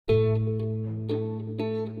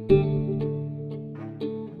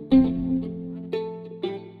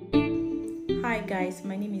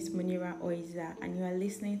is Munira Oiza, and you are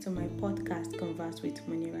listening to my podcast, Converse with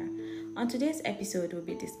Munira. On today's episode, I'll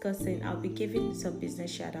be giving some business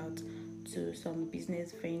shout out to some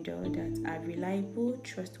business vendors that are reliable,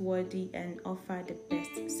 trustworthy, and offer the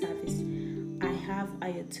best service. I have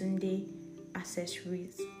Ayotunde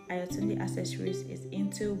Accessories. Ayotunde Accessories is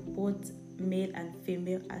into both male and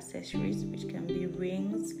female accessories, which can be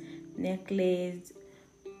rings, necklace,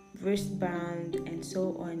 wristband, and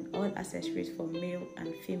so on. All accessories for male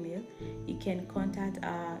and female. You can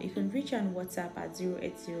reach on WhatsApp at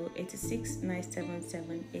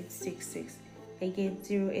 080-86-977-866. Again,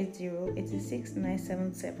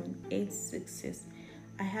 080-86-977-866.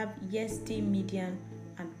 I have YesD Media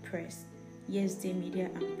and Press. YesD Media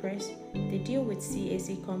and Press. They deal with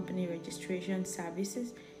CAC company registration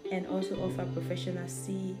services and also offer professional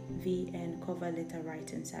CV and cover letter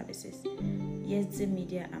writing services. YesD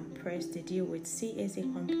Media and Press, they deal with CAC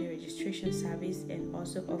company registration service and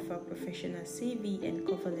also offer professional CV and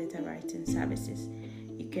cover letter writing services.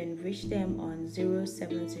 You can reach them on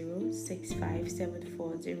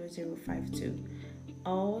 070-6574-0052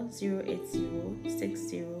 or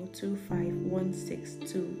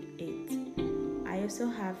 080-6025-1628. I also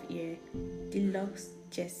have here Deluxe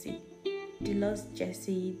Jersey. Deluxe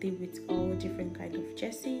Jersey, they with all different kind of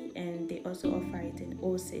jersey, and they also offer it in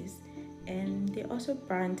OCs, and they also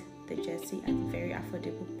brand the jersey at a very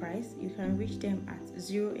affordable price. You can reach them at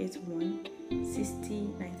 081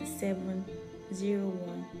 60 97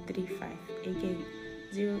 0135. Again,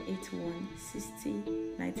 081 60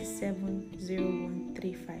 97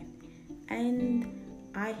 0135. And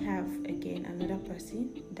I have again another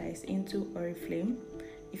person that is into Oriflame.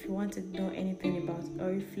 If you want to know anything about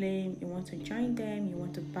Oriflame, you want to join them, you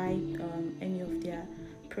want to buy any of their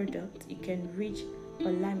products, you can reach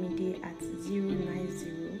Olamide at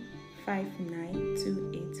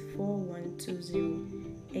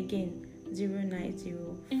 090-5928-4120. Again,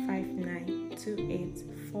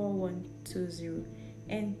 090-5928-4120.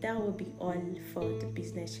 And that will be all for the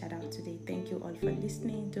business shout out today. Thank you all for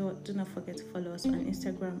listening. Do not forget to follow us on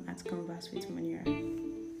Instagram at Converse with Munira.